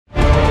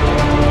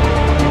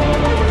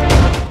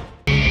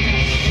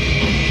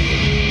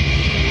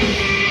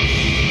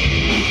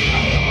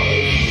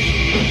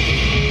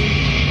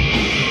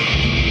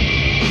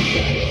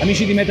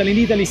di Metal in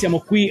Italy, siamo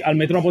qui al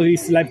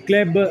Metropolis Live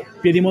Club,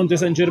 Piedimonte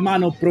San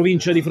Germano,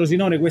 provincia di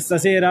Frosinone. Questa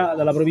sera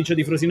dalla provincia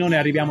di Frosinone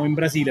arriviamo in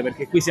Brasile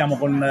perché qui siamo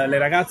con le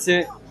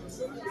ragazze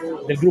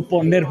del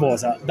gruppo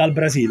Nervosa dal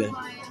Brasile.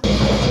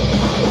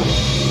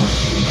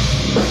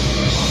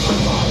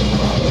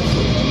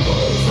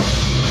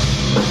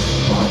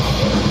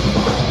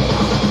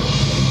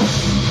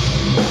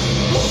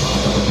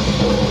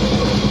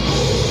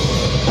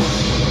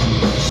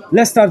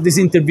 Let's start this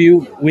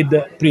interview with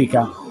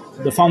Prika,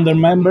 the founder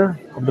member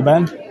of the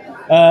band.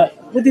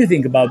 What do you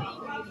think about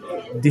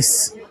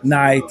this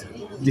night,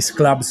 this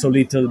club so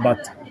little but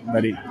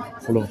very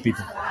full of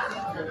people?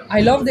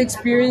 I love the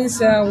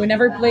experience. We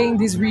never play in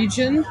this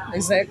region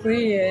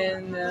exactly,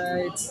 and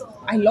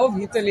I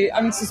love Italy.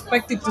 I'm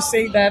suspected to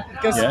say that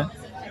because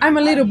I'm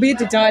a little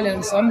bit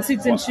Italian, so I'm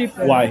citizenship.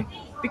 Why?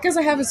 Because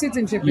I have a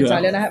citizenship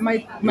Italian. I have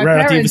my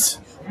relatives.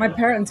 My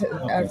parents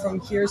are from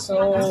here,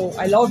 so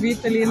I love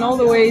Italy in all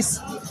the ways.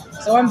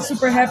 So I'm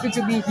super happy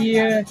to be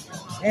here,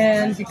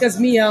 and because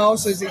Mia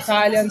also is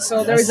Italian,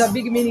 so there is a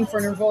big meaning for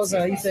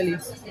Nervosa, Italy,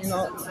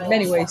 in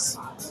many ways.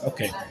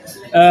 Okay.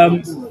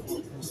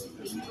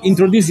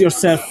 Introduce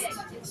yourself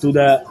to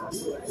the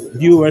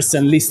viewers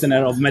and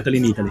listeners of Metal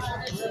in Italy.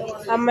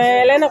 I'm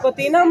Elena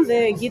Cotina, I'm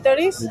the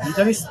guitarist. The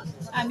guitarist?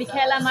 I'm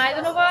Michela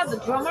Maidanova, the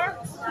drummer.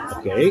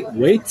 Okay,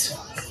 wait.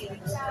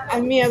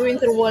 I'm Mia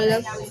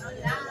Winterwaller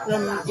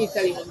from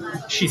Italy.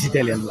 She's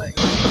Italian, like.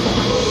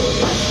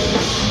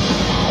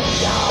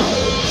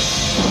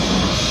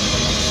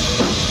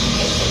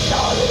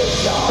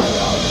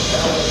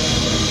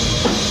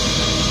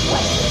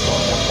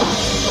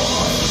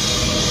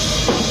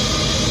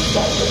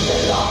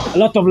 A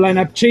lot of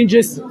lineup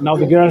changes. Now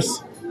the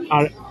girls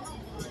are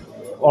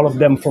all of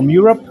them from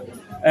Europe.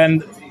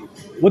 And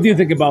what do you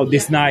think about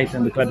this night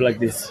and the club like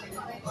this?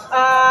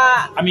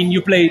 I mean,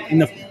 you play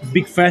in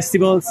big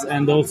festivals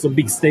and also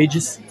big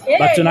stages. Yeah,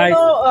 but tonight,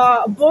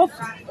 both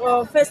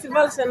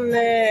festivals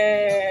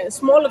and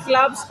small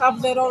clubs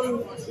have their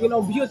own,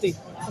 beauty.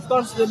 Of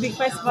course, the big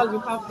festivals, you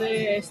have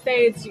the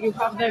stage, you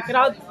have the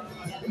crowd,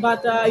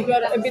 but you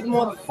are a bit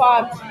more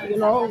far,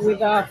 with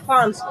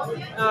fans.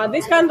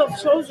 This kind of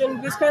shows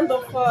and this kind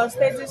of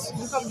stages,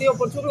 you have the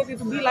opportunity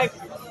to be like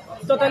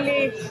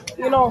totally,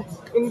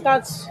 in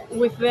touch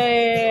with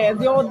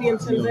the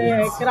audience and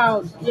the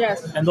crowd.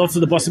 Yes. And also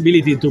the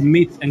possibility to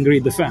meet and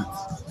greet the fans.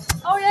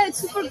 Oh yeah, it's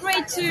super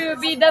great to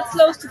be that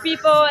close to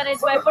people, and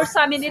it's my first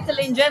time in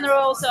Italy in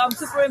general, so I'm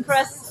super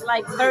impressed.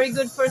 Like, very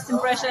good first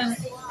impression,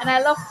 and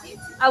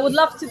I would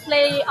love to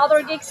play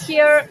other gigs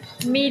here,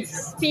 meet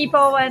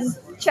people and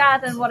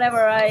chat and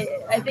whatever.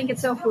 I think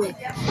it's so cool.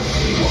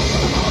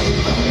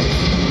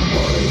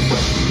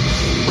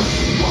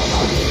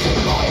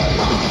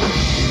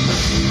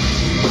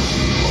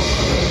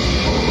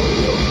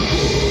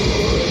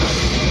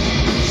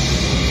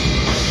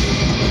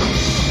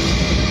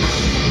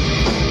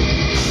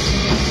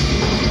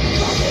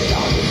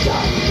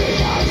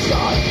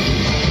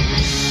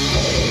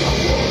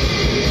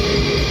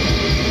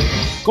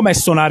 Com'è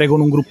suonare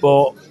con un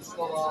gruppo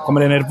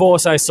come le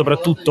Nervosa e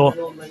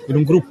soprattutto in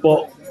un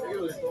gruppo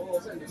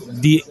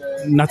di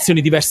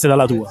nazioni diverse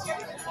dalla tua?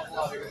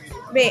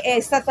 Beh, è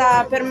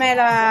stata per me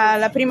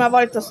la prima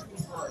volta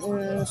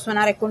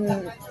suonare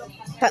con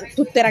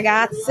tutte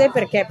ragazze,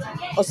 perché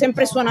ho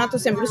sempre suonato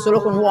sempre solo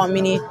con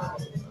uomini.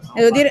 E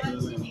devo dire,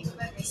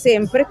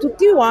 sempre,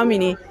 tutti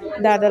uomini,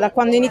 da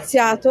quando ho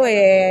iniziato,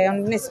 è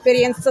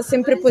un'esperienza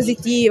sempre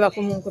positiva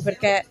comunque,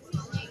 perché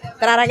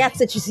tra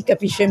ragazze ci si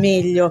capisce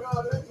meglio.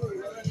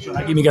 C'è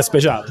una chimica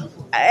speciale.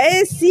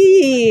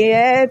 Sì,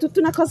 è tutta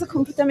una cosa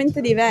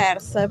completamente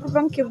diversa, è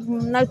proprio anche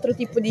un altro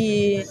tipo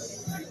di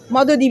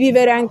modo di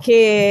vivere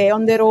anche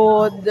on the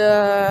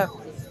road,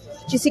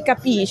 ci si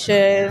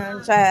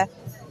capisce, cioè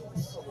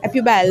è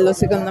più bello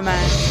secondo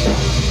me.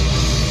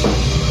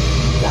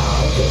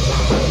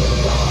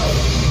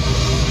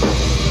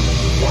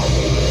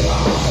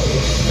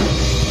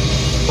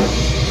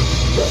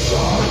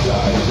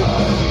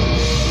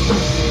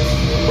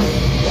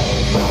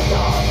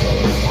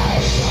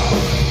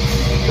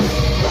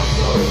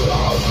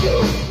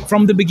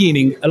 From the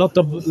beginning, a lot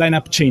of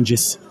lineup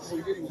changes.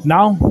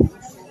 Now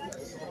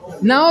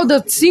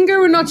the singer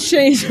will not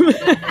change.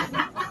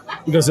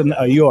 Because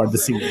you are the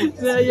singer.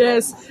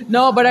 Yes.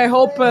 No, but I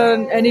hope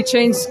any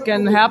change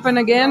can happen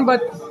again.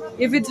 But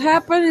if it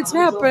happens, it's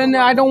happened.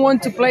 I don't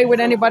want to play with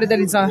anybody that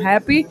is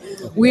unhappy.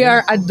 We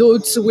are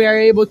adults. We are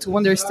able to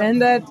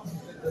understand that.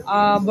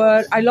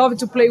 But I love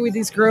to play with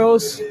these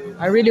girls.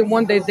 I really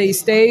want that they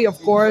stay, of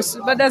course.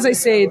 But as I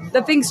say,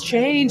 the things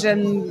change,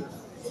 and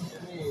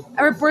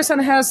every person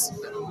has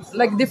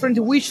like different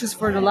wishes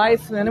for the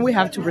life, and we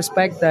have to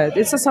respect that.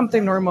 It's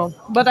something normal.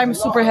 But I'm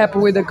super happy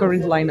with the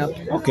current lineup.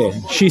 Okay,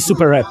 she's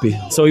super happy.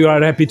 So you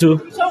are happy too?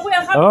 So we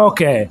are happy.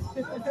 Okay.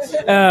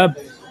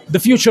 The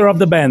future of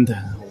the band.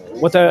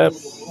 What are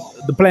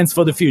the plans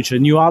for the future?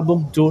 New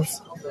album,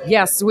 tours?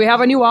 Yes, we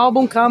have a new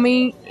album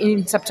coming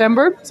in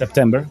September.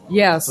 September?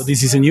 Yes. So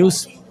this is a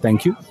news.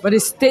 Thank you. But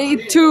stay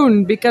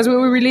tuned, because we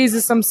will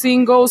release some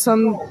singles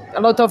and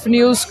a lot of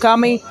news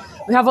coming.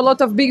 We have a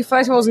lot of big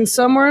festivals in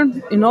summer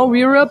in all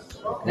Europe,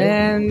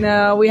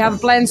 and we have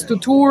plans to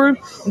tour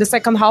in the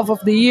second half of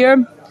the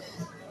year.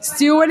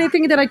 Still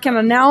anything that I can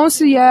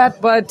announce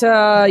yet, but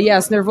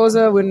yes,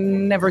 Nervosa will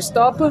never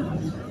stop.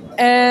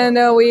 And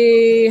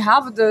we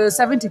have the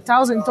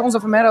 70,000 tons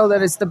of metal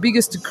that is the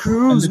biggest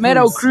cruise,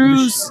 metal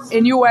cruise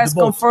in US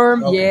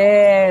confirmed. Okay.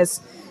 Yes.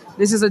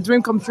 This is a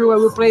dream come true. I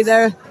will play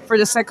there for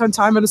the second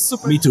time and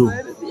super Me too.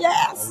 excited.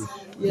 Yes.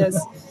 Yes.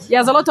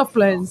 Yes, a lot of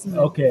plans.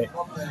 Okay.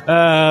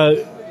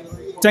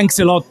 Thanks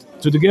a lot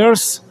to the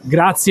girls.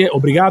 Grazie,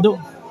 obrigado.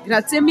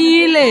 Grazie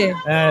mille.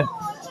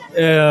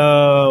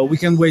 We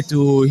can't wait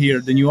to hear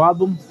the new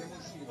album.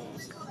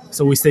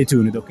 So we stay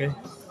tuned, okay?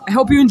 I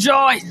hope you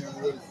enjoy.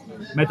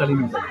 Metal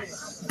in Italy.